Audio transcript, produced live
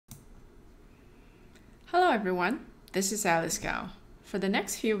everyone, this is Alice Gao. For the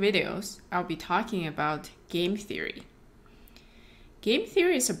next few videos, I'll be talking about game theory. Game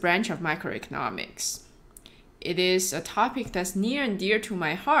theory is a branch of microeconomics. It is a topic that's near and dear to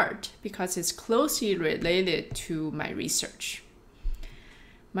my heart because it's closely related to my research.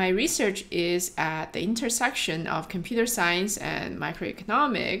 My research is at the intersection of computer science and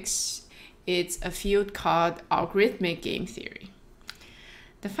microeconomics. It's a field called algorithmic game theory.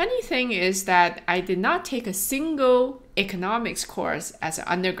 The funny thing is that I did not take a single economics course as an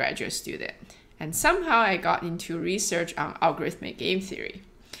undergraduate student, and somehow I got into research on algorithmic game theory.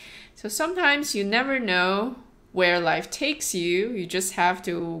 So sometimes you never know where life takes you, you just have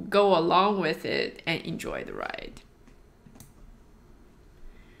to go along with it and enjoy the ride.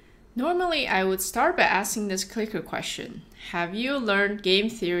 Normally, I would start by asking this clicker question. Have you learned game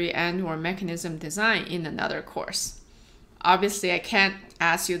theory and/or mechanism design in another course? Obviously, I can't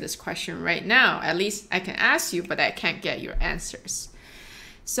ask you this question right now. At least I can ask you, but I can't get your answers.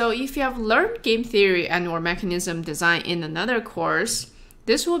 So if you have learned game theory and/or mechanism design in another course,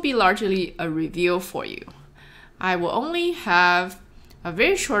 this will be largely a review for you. I will only have a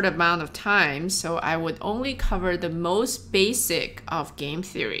very short amount of time, so I would only cover the most basic of game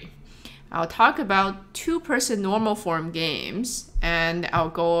theory. I'll talk about two-person normal form games, and I'll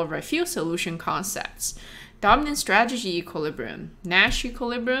go over a few solution concepts. Dominant strategy equilibrium, Nash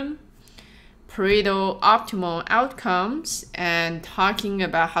equilibrium, Pareto optimal outcomes, and talking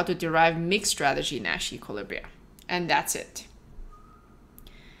about how to derive mixed strategy Nash equilibria. And that's it.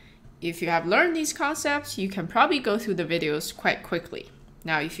 If you have learned these concepts, you can probably go through the videos quite quickly.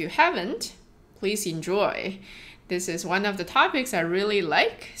 Now, if you haven't, please enjoy. This is one of the topics I really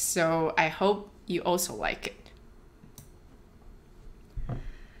like, so I hope you also like it.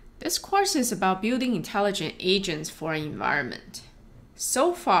 This course is about building intelligent agents for an environment.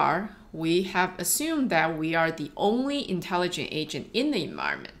 So far, we have assumed that we are the only intelligent agent in the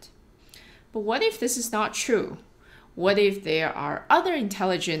environment. But what if this is not true? What if there are other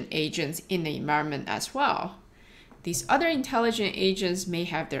intelligent agents in the environment as well? These other intelligent agents may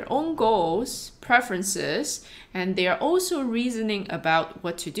have their own goals, preferences, and they are also reasoning about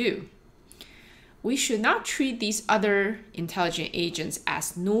what to do. We should not treat these other intelligent agents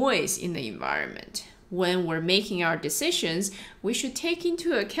as noise in the environment. When we're making our decisions, we should take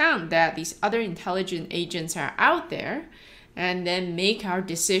into account that these other intelligent agents are out there and then make our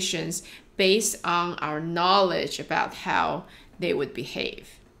decisions based on our knowledge about how they would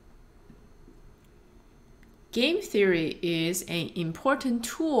behave. Game theory is an important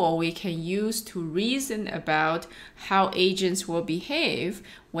tool we can use to reason about how agents will behave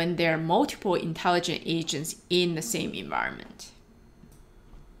when there are multiple intelligent agents in the same environment.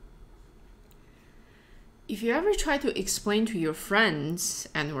 If you ever try to explain to your friends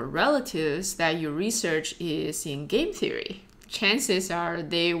and/or relatives that your research is in game theory, chances are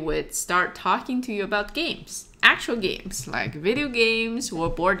they would start talking to you about games. Actual games like video games or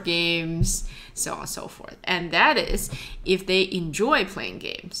board games, so on and so forth. And that is if they enjoy playing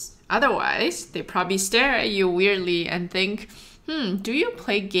games. Otherwise, they probably stare at you weirdly and think, do you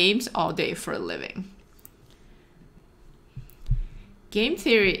play games all day for a living? Game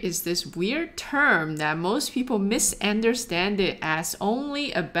theory is this weird term that most people misunderstand it as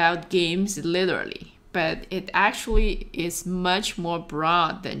only about games literally, but it actually is much more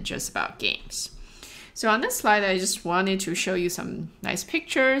broad than just about games. So on this slide, I just wanted to show you some nice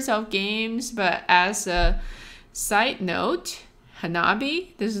pictures of games, but as a side note,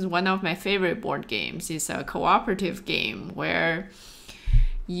 Hanabi, this is one of my favorite board games. It's a cooperative game where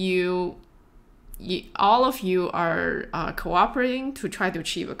all of you are cooperating to try to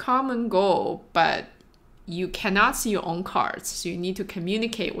achieve a common goal, but you cannot see your own cards, so you need to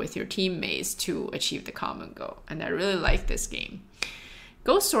communicate with your teammates to achieve the common goal. And I really like this game.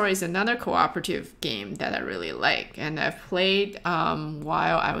 Ghost Story is another cooperative game that I really like, and I've played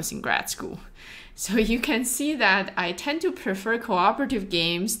while I was in grad school. So you can see that I tend to prefer cooperative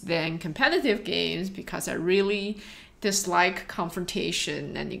games than competitive games because I really dislike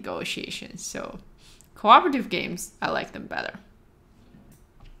confrontation and negotiation. So cooperative games, I like them better.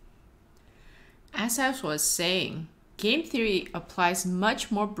 As I was saying, game theory applies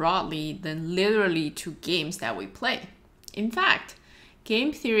much more broadly than literally to games that we play. In fact,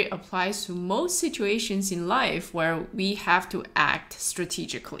 game theory applies to most situations in life where we have to act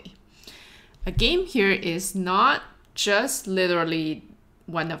strategically. A game here is not just literally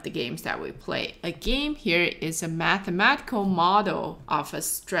one of the games that we play. A game here is a mathematical model of a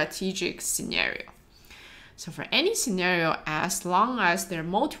strategic scenario. So for any scenario, as long as there are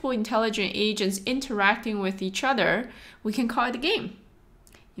multiple intelligent agents interacting with each other, we can call it a game.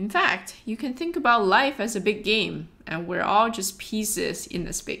 In fact, you can think about life as a big game, and we're all just pieces in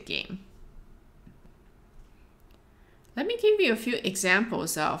this big game. Let me give you a few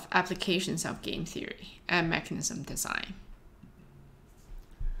examples of applications of game theory and mechanism design.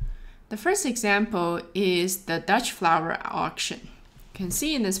 The first example is the Dutch flower auction. You can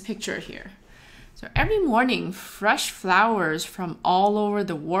see in this picture here. So every morning, fresh flowers from all over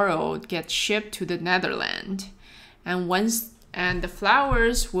the world get shipped to the Netherlands. And the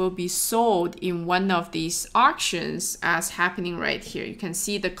flowers will be sold in one of these auctions as happening right here. You can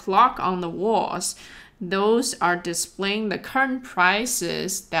see the clock on the walls. Those are displaying the current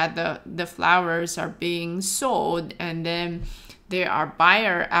prices that the flowers are being sold, and then there are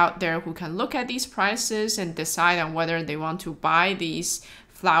buyers out there who can look at these prices and decide on whether they want to buy these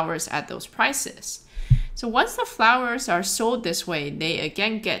flowers at those prices. So once the flowers are sold this way, they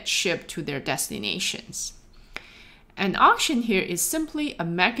again get shipped to their destinations. An auction here is simply a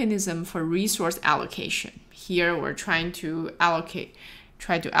mechanism for resource allocation. Here we're trying to allocate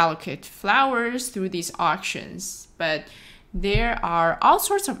flowers through these auctions, but there are all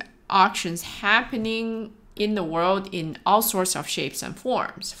sorts of auctions happening in the world in all sorts of shapes and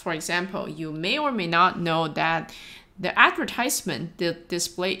forms. For example, you may or may not know that the advertisement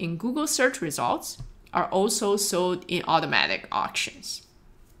displayed in Google search results are also sold in automatic auctions.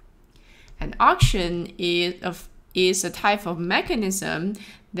 An auction is a type of mechanism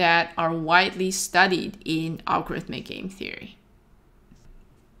that are widely studied in algorithmic game theory.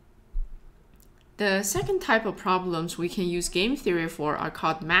 The second type of problems we can use game theory for are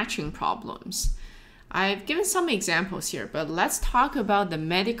called matching problems. I've given some examples here, but let's talk about the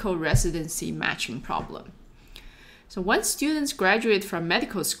medical residency matching problem. So once students graduate from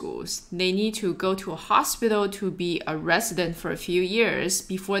medical schools, they need to go to a hospital to be a resident for a few years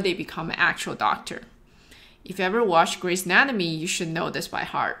before they become an actual doctor. If you ever watched Grey's Anatomy, you should know this by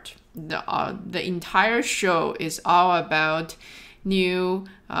heart. The entire show is all about new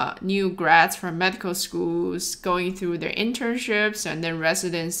grads from medical schools going through their internships and then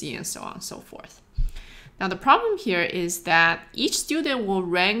residency and so on and so forth. Now the problem here is that each student will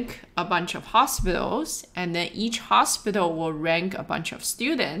rank a bunch of hospitals, and then each hospital will rank a bunch of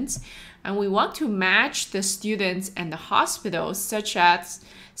students, and we want to match the students and the hospitals such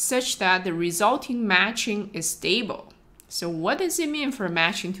that the resulting matching is stable. So what does it mean for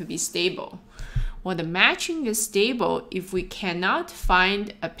matching to be stable? Well, the matching is stable if we cannot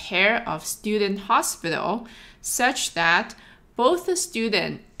find a pair of student hospital such that both the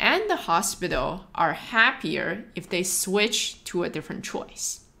student and the hospital are happier if they switch to a different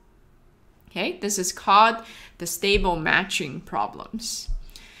choice. Okay, this is called the stable matching problems.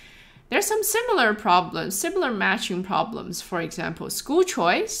 There's some similar matching problems. For example, school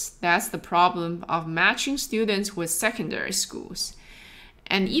choice, that's the problem of matching students with secondary schools.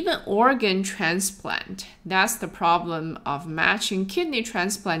 And even organ transplant, that's the problem of matching kidney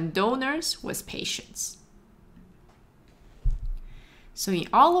transplant donors with patients. So in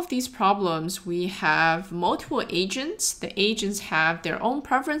all of these problems, we have multiple agents. The agents have their own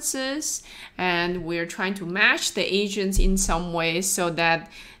preferences, and we're trying to match the agents in some way so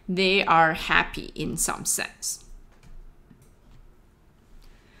that they are happy in some sense.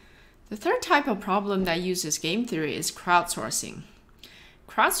 The third type of problem that uses game theory is crowdsourcing.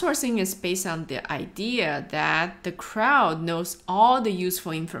 Crowdsourcing is based on the idea that the crowd knows all the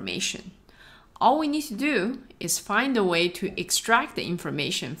useful information. All we need to do is find a way to extract the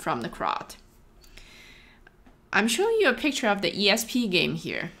information from the crowd. I'm showing you a picture of the ESP game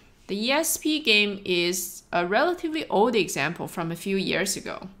here. The ESP game is a relatively old example from a few years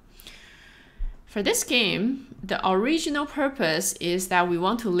ago. For this game, the original purpose is that we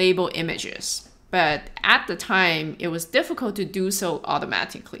want to label images, but at the time, it was difficult to do so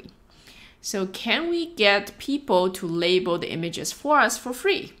automatically. So can we get people to label the images for us for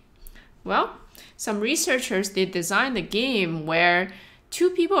free? Well, some researchers did design a game where two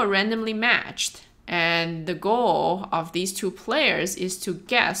people are randomly matched, and the goal of these two players is to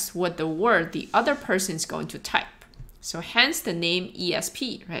guess what the word the other person is going to type. So hence the name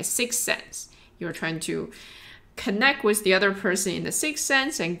ESP, right? Sixth sense. You're trying to connect with the other person in the sixth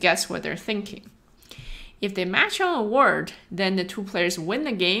sense and guess what they're thinking. If they match on a word, then the two players win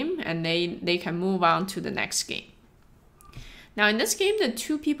the game and they can move on to the next game. Now in this game, the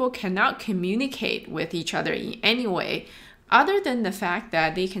two people cannot communicate with each other in any way other than the fact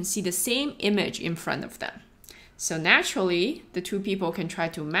that they can see the same image in front of them. So naturally, the two people can try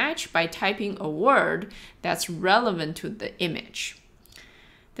to match by typing a word that's relevant to the image.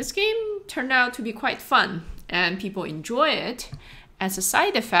 This game turned out to be quite fun and people enjoy it. As a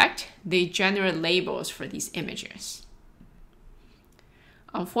side effect, they generate labels for these images.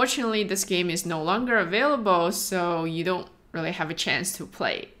 Unfortunately, this game is no longer available, so you don't really have a chance to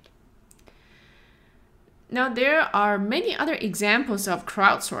play it. Now, there are many other examples of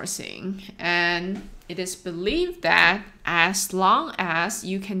crowdsourcing, and it is believed that as long as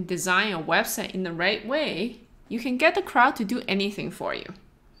you can design a website in the right way, you can get the crowd to do anything for you.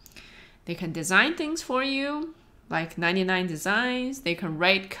 They can design things for you, like 99 Designs. They can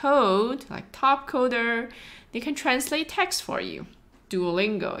write code, like Topcoder. They can translate text for you.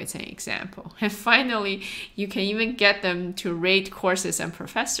 Duolingo is an example. And finally, you can even get them to rate courses and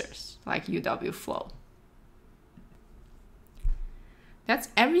professors, like UW Flow. That's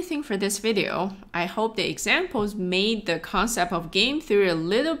everything for this video. I hope the examples made the concept of game theory a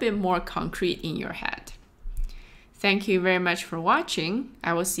little bit more concrete in your head. Thank you very much for watching.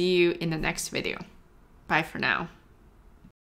 I will see you in the next video. Bye for now.